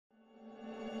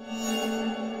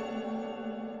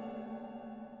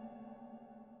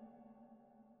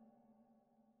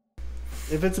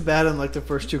If it's bad in like the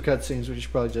first two cutscenes, we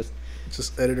should probably just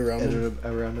edit around them.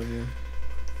 Around them,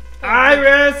 yeah.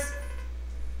 Iris!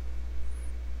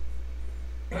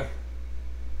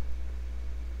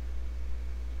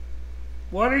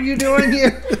 What are you doing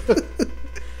here?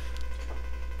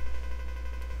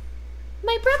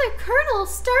 My brother Colonel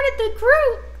started the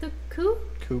group. The coup?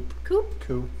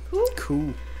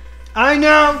 Coop. I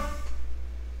know!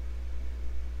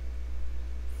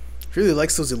 He really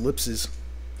likes those ellipses.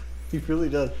 He really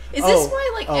does. Is this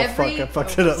why, like, every... fuck, I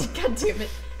fucked it up. God damn it.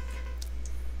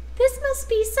 This must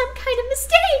be some kind of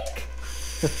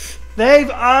mistake. They've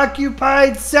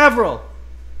occupied several.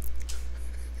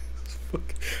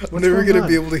 I'm never going to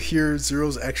be able to hear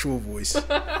Zero's actual voice.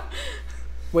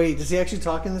 Wait, does he actually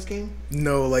talk in this game?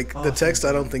 No, like, the text,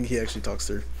 I don't think he actually talks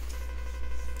through.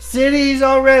 Cities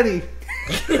already.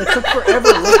 That took forever.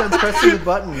 Look, I'm pressing the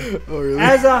button. Oh, really?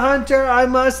 As a hunter, I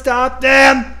must stop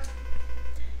them.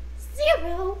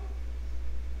 Zero.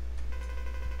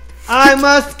 I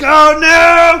must go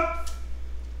now.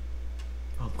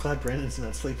 Oh, I'm glad Brandon's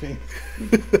not sleeping.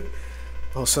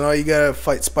 Oh, so now you gotta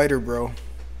fight Spider Bro.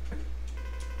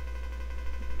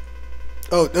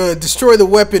 Oh, destroy the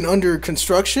weapon under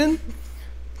construction?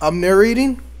 I'm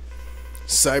narrating.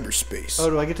 Cyberspace. Oh,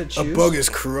 do I get to choose? A bug has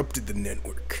corrupted the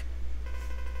network.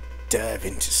 Dive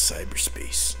into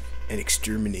cyberspace and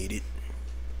exterminate it.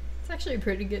 It's actually a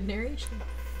pretty good narration.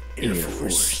 Air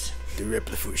Force. The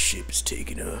Repliforce ship is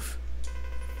taking off.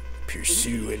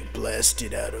 Pursue and blast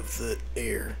it out of the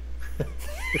air.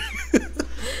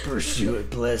 Pursue it,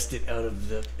 blast it out of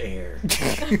the air.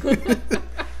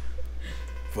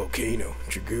 Volcano.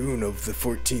 Dragoon of the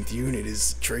 14th unit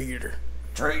is traitor.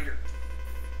 Traitor.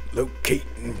 Locate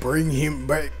and bring him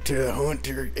back to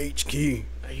Hunter HQ.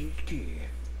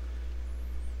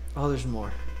 Oh, there's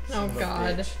more. Oh,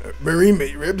 God. Marine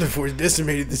Repliforce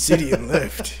decimated the city and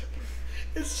left.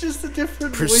 It's just a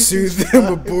different Pursue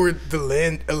them aboard the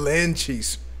land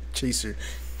chaser.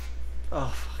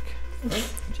 Oh, fuck.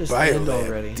 Just end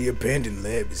already. The abandoned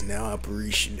lab is now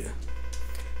operational.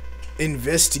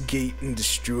 Investigate and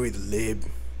destroy the lab.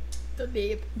 The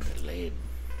babe.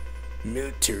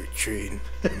 Military train.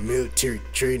 The military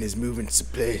train is moving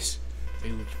supplies.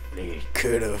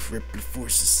 Cut off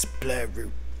Repliforce's supply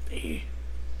route.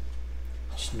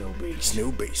 Snow base.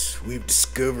 Snow base. We've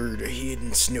discovered a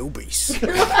hidden snow base.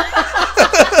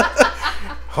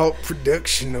 Halt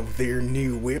production of their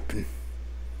new weapon.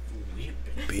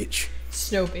 Bitch.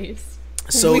 Snow base.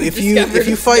 So if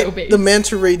you fight the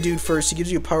manta ray dude first, he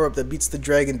gives you a power up that beats the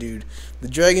dragon dude. The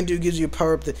dragon dude gives you a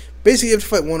power up that basically you have to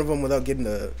fight one of them without getting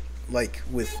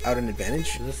without an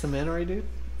advantage. Is this the manta ray dude?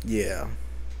 Yeah.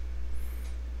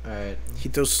 Alright. He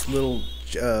throws little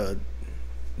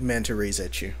manta rays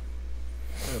at you.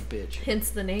 What a bitch. Hence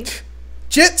the name.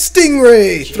 Jet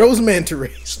Stingray throws manta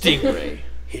rays. Stingray.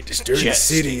 He disturbed the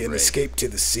city and escaped to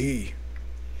the sea.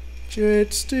 Jet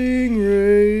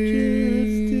Stingray. Jet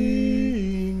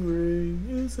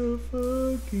Stingray is a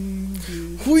fucking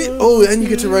bitch. Oh, and you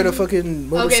get to ride a fucking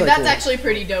motorcycle. Okay, that's actually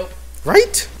pretty dope.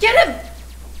 Right? Get him!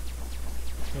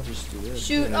 I'll just do this.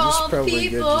 Shoot Yeah, all this is the probably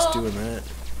people. good just doing that.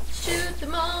 Shoot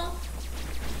them all.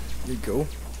 There you go.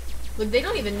 Look, they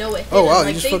don't even know it hit Oh, wow, them.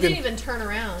 you Like, just they fucking- didn't even turn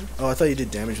around. Oh, I thought you did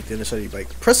damage with the other side of your bike.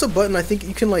 Press a button. I think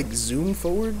you can like zoom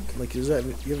forward. Like, is that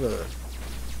you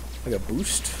have a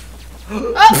boost?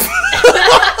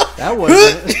 That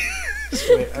wasn't it.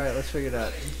 Wait, alright, let's figure it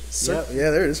out. Yep. Yeah,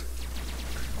 there it is.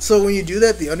 So when you do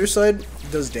that, the underside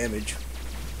does damage.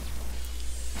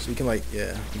 So you can you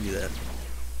can do that.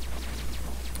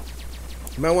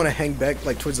 You might want to hang back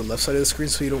like towards the left side of the screen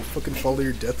so you don't fucking fall to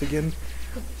your death again.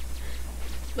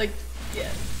 Like,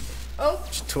 yeah. Oh.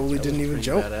 Which totally That didn't was even pretty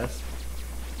jump. badass.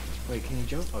 Wait, can you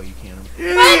jump? Oh, you can.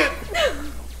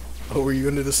 Oh, were you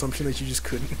under the assumption that you just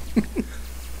couldn't?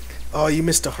 Oh, you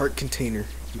missed a heart container,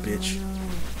 you bitch. Oh, no.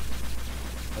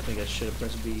 I think I should have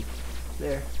pressed B.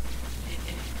 There.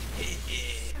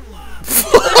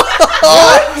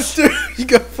 Dude, you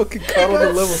got fucking caught on the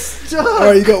level. Stop.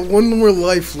 Alright, you got one more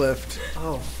life left.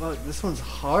 Oh, fuck. This one's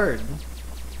hard.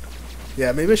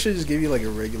 Yeah, maybe I should just give you like a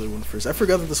regular one first. I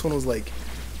forgot that this one was like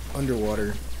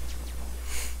underwater.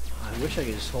 I wish I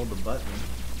could just hold the button.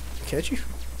 Can't you?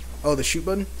 Oh, the shoot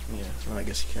button? Yeah. Oh, I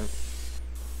guess you can't.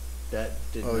 That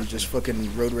did Oh, you nothing. just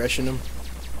fucking road ration them?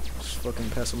 Just fucking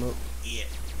pass them up? Yeah.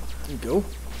 There you go.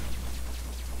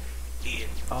 Yeah.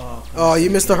 Oh, Oh, you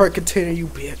missed the heart container, you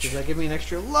bitch. Does that give me an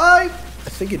extra life? I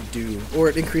think it do. Or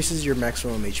it increases your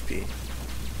maximum HP.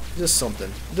 Just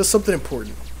something. Just something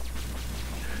important.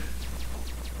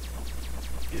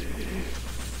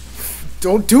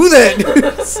 Don't do that!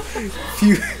 if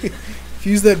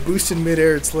you use that boost in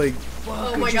midair, it's like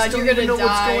Oh my god, you're gonna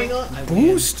die. I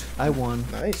Boost. win. I won.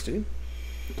 Nice, dude.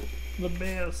 The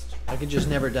best. I could just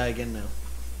never die again now.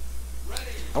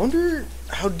 I wonder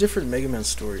how different Mega Man's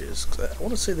story is. 'Cause I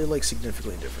want to say they're like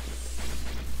significantly different.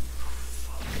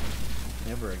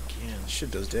 Never again.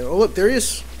 Shit does damn. Oh look, there he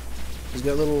is. He's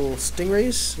got little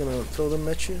stingrays. Gonna throw them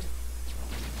at you.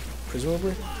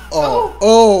 Presumably.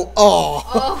 Oh!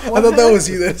 I thought that was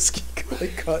you that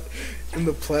like caught in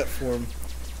the platform,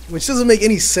 which doesn't make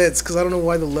any sense because I don't know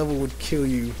why the level would kill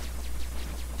you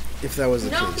if that was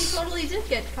the No, case. he totally did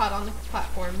get caught on the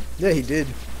platform. Yeah, he did,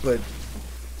 but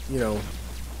you know,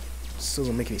 still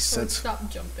doesn't make any sense. Stop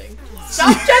jumping!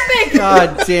 Stop jumping!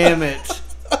 God damn it!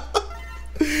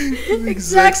 The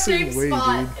exact same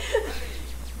spot. dude.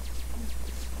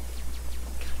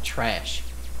 Trash.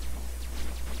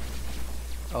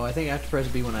 Oh, I think I have to press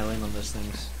B when I land on those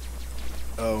things.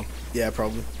 Oh, yeah,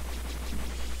 probably.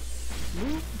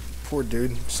 Poor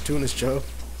dude, just doing his job.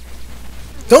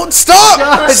 Don't stop!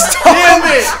 God Stop! damn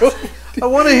it! I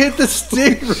want to hit the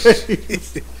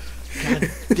stingray.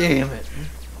 God damn it.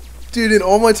 Dude, in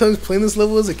all my times playing this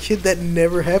level as a kid, that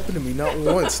never happened to me. Not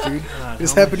once, dude. God,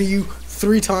 This happened to you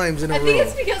 3 times in a row. I think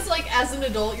it's because, like, as an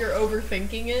adult, you're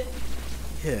overthinking it.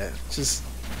 Yeah, just...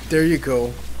 There you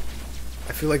go.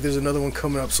 I feel like there's another one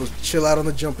coming up, so chill out on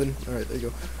the jumping. Alright, there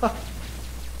you go.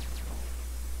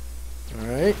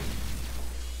 Alright.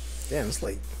 Damn, it's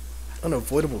like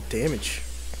unavoidable damage.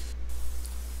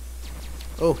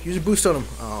 Oh, use a boost on him.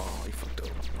 Oh, you fucked up.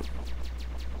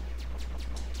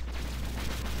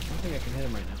 I don't think I can hit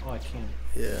him right now. Oh, I can.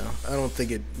 Yeah, I don't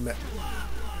think it...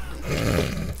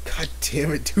 God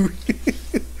damn it, dude.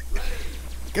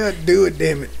 God do it,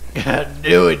 damn it. God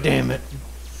do it, damn it.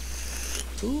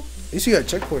 Ooh. At least you got a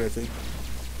checkpoint, I think.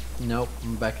 Nope,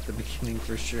 I'm back at the beginning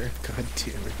for sure. God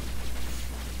damn it.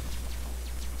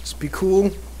 Just be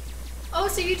cool. Oh,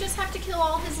 so you just have to kill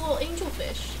all his little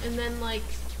angelfish, and then, like,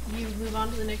 you move on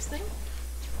to the next thing?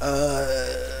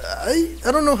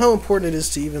 I don't know how important it is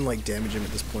to even, like, damage him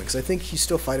at this point, because I think you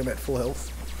still fight him at full health.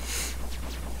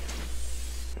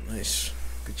 Nice.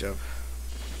 Good job.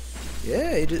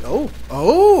 Yeah, he did. Oh!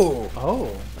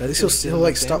 At least he'll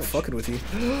like, stop fucking with you.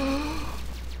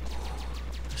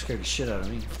 That scared the shit out of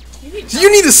me.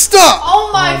 You need to stop! Oh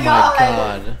my Oh god!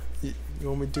 my god. You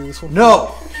want me to do this one?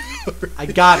 No! I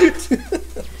got it!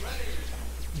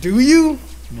 Do you?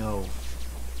 No.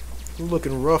 You're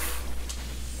looking rough.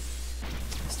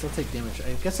 I still take damage.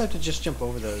 I guess I have to just jump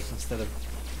over those instead of...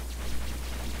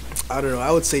 I don't know. I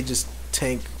would say just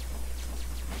tank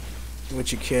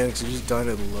what you can, because you're just dying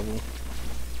at the level.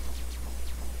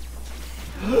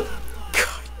 God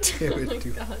damn Oh my it,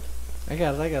 dude. god. I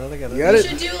got it. You got You it?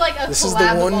 should do, like, a This is the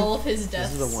collab one? of all of his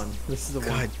deaths. This is the one. This is the one.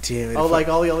 God damn it. Oh, If like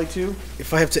all the only two?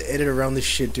 if I have to edit around this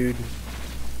shit, dude.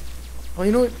 Oh,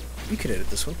 you know what? You can edit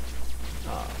this one.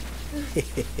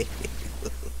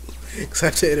 Because I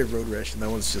have to edit Road Rash, and that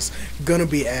one's just gonna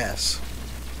be ass.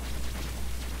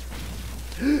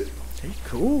 Hey,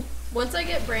 cool. Once I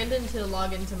get Brandon to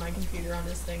log into my computer on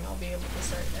this thing, I'll be able to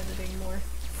start editing more.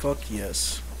 Fuck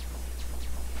yes.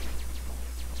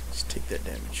 Let's take that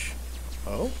damage.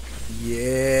 Oh?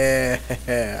 Yeah!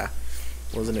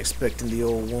 Wasn't expecting the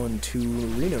old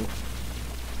 1-2 Reno.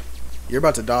 You're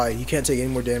about to die. You can't take any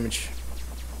more damage.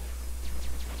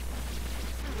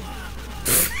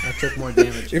 I took more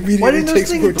damage. Immediately Why didn't those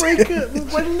takes more things break?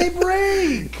 damage. Why didn't they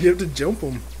break? You have to jump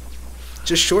them.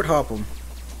 Just short hop them.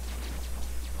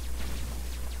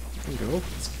 There you go.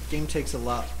 This game takes a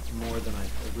lot more than I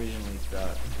originally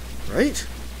thought. Right?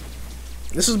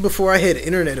 This was before I had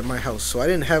internet at my house, so I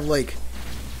didn't have, like...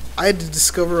 I had to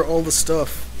discover all the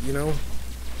stuff, you know?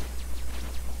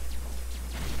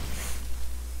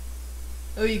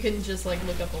 Oh, you couldn't just, like,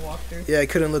 look up a walkthrough? Yeah, I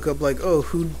couldn't look up, like, oh,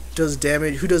 who does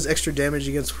damage, who does extra damage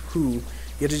against who. You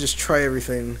had to just try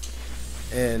everything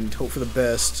and hope for the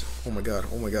best. Oh my god,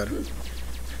 oh my god.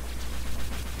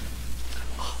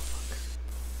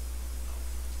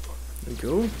 There you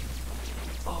go.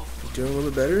 Oh, Doing a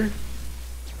little bit better.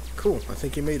 Cool, I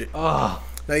think you made it. oh.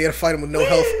 Now you gotta fight him with no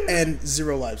health and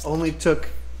 0 lives. Only took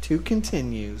 2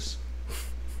 continues.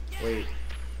 Wait.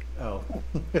 Oh.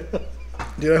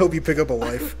 Dude, I hope you pick up a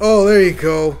life. Oh, there you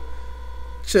go.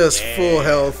 Just full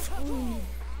health.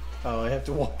 Oh, I have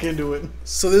to walk into it.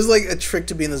 So there's like a trick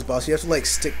to being this boss. You have to like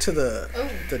stick to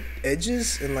the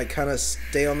edges and like kind of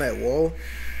stay on that wall.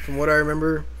 From what I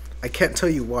remember, I can't tell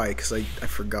you why because I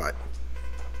forgot.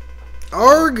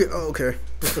 Arg! Oh, okay.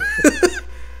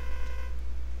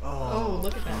 Oh,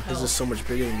 look at that His health. is so much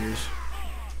bigger than yours.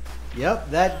 Yep,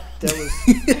 that was...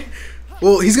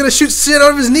 Well, he's gonna shoot shit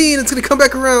out of his knee and it's gonna come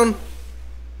back around.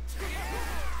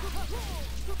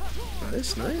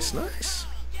 Nice, nice, nice.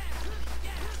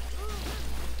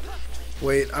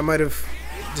 Wait, I might have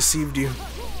deceived you.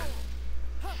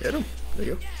 Hit him. There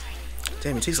you go.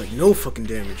 Damn, he takes like no fucking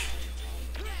damage.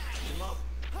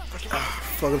 Ah,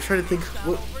 fuck, I'm trying to think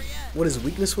what his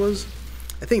weakness was.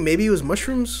 I think maybe it was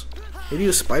mushrooms. Maybe it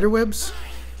was spider webs.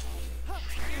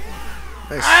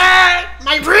 Nice. Ah,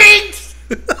 my rings!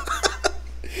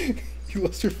 You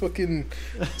lost your fucking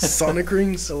Sonic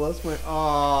rings? I lost my.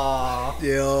 Aww.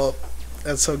 Yeah,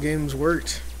 that's how games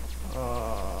worked.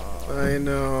 I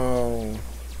know.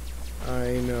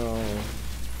 I know.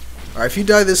 Alright, if you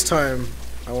die this time,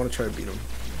 I want to try to beat him.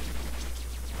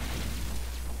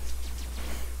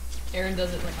 Aaron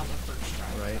does it like on the first try.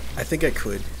 Right. I think I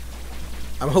could.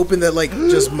 I'm hoping that, like,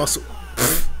 just muscle.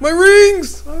 My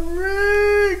rings! My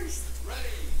rings!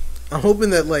 I'm hoping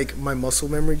that, like, my muscle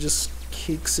memory just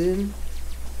kicks in.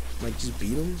 Like, just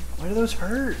beat him. Why do those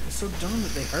hurt? It's so dumb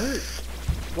that they hurt.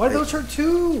 Why do those hurt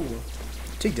too?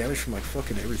 Take damage from, like,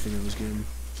 fucking everything in this game.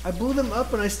 I blew them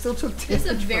up and I still took damage. It's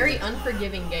a very from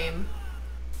unforgiving game.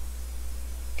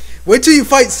 Wait till you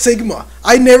fight Sigma.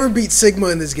 I never beat Sigma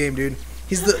in this game, dude.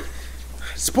 He's the...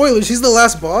 Spoilers, he's the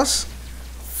last boss.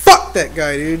 Fuck that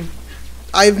guy, dude.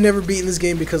 I've never beaten this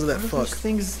game because of that fuck. Those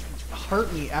things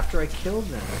hurt me after I killed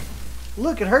them.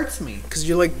 Look, it hurts me. Because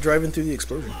you're, like, driving through the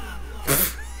explosion.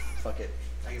 Fuck it.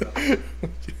 I give up.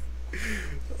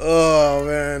 Oh,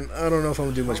 man. I don't know if I'm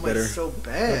going to do much better. So I'll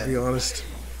bad. be honest.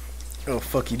 Oh,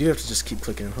 fuck. You do have to just keep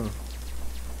clicking, huh?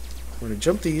 We're going to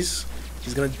jump these.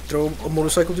 He's going to throw a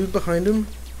motorcycle dude behind him.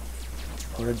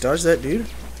 We're going to dodge that dude.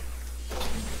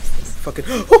 Fucking...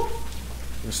 Oh!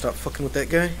 I'm going to stop fucking with that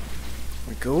guy. There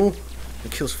we go. I'm going to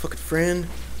kill his fucking friend.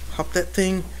 Hop that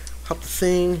thing. Hop the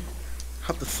thing.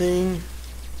 Hop the thing.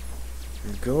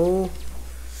 There we go.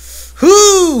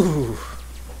 Whoo!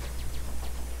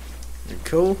 There we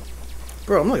go.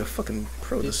 Bro, I'm like a fucking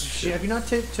pro this shit. Have you not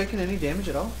taken any damage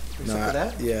at all? Except Nah, for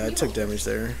that? yeah, I took damage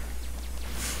there.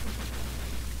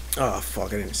 Oh, fuck, I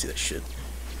didn't even see that shit.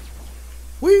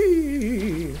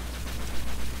 Whee!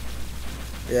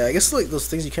 Yeah, I guess, like, those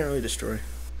things you can't really destroy.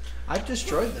 I've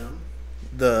destroyed them.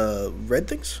 The red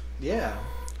things? Yeah.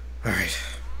 Alright.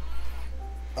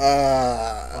 Oh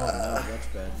no, that's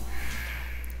bad.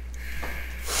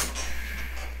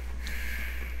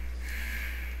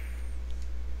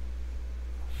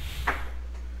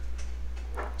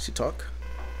 Does he talk?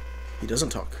 He doesn't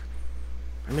talk.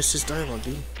 I missed his dialogue,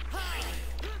 dude.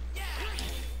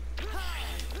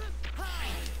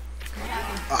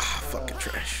 Ah, fucking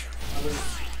trash.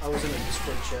 I was in a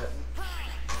Discord chat.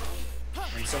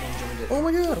 And someone joined it. Oh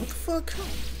my god, what the fuck?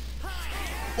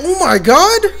 Oh my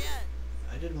god!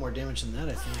 I did more damage than that,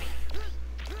 I think.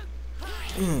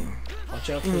 Mm. Watch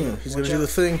out for the... He's gonna do the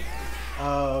thing.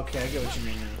 Oh, okay, I get what you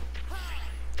mean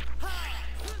now.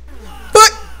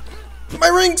 But! My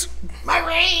rings! My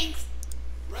rings!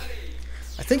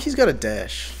 I think he's got a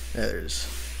dash. Yeah, there it is.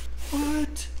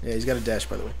 What? Yeah, he's got a dash,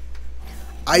 by the way.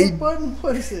 What button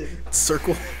was it?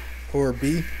 Circle. Or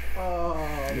B. Oh,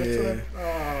 that's Yeah. what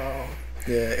I...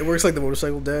 Yeah, it works like the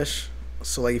motorcycle dash.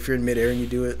 So, like, if you're in midair and you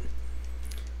do it.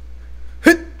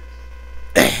 Hit!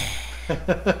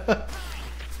 Oh.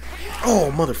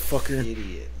 Oh, motherfucker.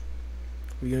 Idiot.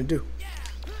 What are you gonna do?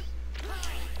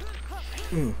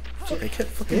 Fuck, I can't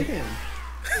fucking... Hit him.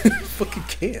 Fucking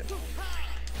can't.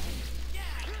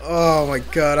 Oh my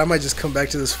god, I might just come back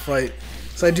to this fight.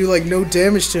 So I do like no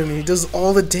damage to him and he does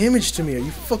all the damage to me. Are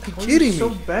you fucking kidding me? So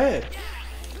bad.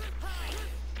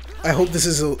 I hope this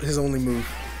is his only move.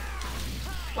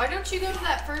 Why don't you go to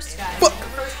that first guy? Fuck. The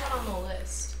first one on the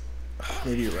list.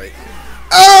 Maybe you're right.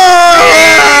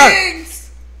 Ah!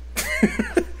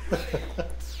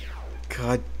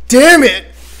 God damn it!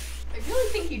 I really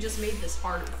think you just made this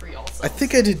harder for y'all. I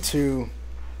think I did too.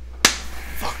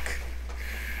 Fuck.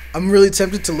 I'm really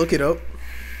tempted to look it up.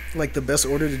 Like the best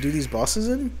order to do these bosses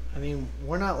in. I mean,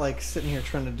 we're not like sitting here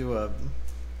trying to do a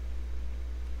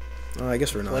I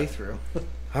guess we're not. playthrough.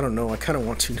 I don't know. I kind of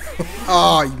want to now.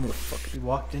 Ah, you motherfucker. You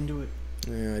walked into it.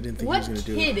 Yeah, I didn't think What he was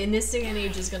gonna do kid it. in this day and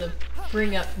age is gonna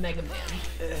bring up Megaman?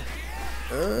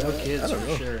 No kids I don't for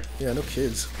know. sure. Yeah, no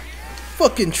kids.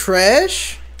 Fucking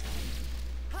trash.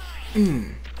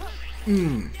 Do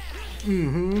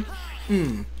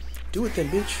it then,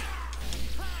 bitch.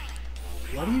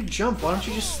 Why do you jump? Why don't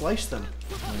you just slice them?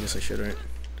 I guess I should, right?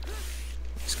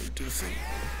 Just gonna do the thing.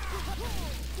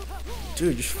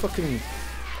 Dude, just fucking.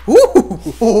 Woo!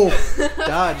 Oh,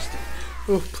 dodged.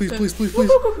 Oh, please, please, please,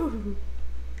 please.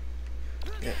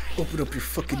 Yeah, open up your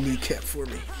fucking kneecap for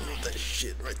me. Oh, that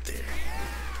shit right there.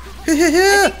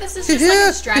 I think this is just like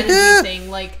a strategy thing.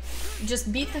 Like,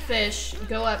 just beat the fish,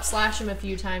 go up, slash him a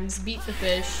few times, beat the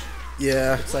fish,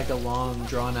 Yeah. It's like a long,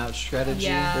 drawn-out strategy.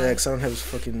 Yeah. Yeah, because I don't have his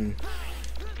fucking...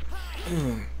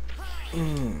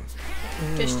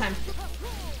 Fish time.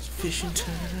 Fishing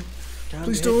time. Time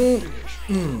Please to hit don't. the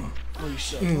fish. Oh, you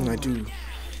suck. I do.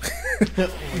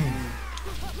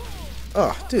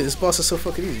 Oh, dude, this boss is so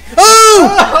fucking easy.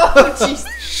 Oh! Oh, jeez.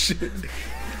 Shit.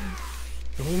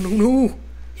 No,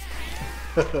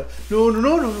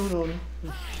 no, no.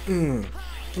 No.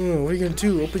 What are you gonna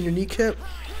do? Open your kneecap?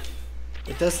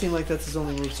 It does seem like that's his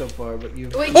only move so far, but you.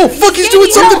 Wait, Oh, fuck, he's doing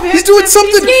skating something! up. He's doing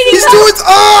something! skating He's up. doing...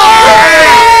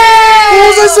 Oh! What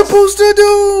was I supposed to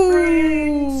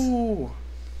do?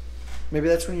 Maybe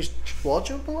that's when you wall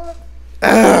jump a lot?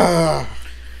 Ah.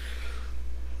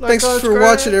 Thanks for subscribe.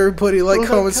 watching, everybody. Like, Like,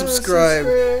 comment, comment, subscribe.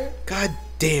 subscribe. God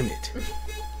damn it.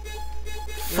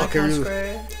 Fuck, Like, I really...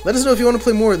 subscribe. Let us know if you want to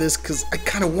play more of this, because I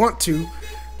kind of want to.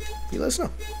 You let us know.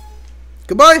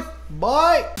 Goodbye.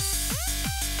 Bye.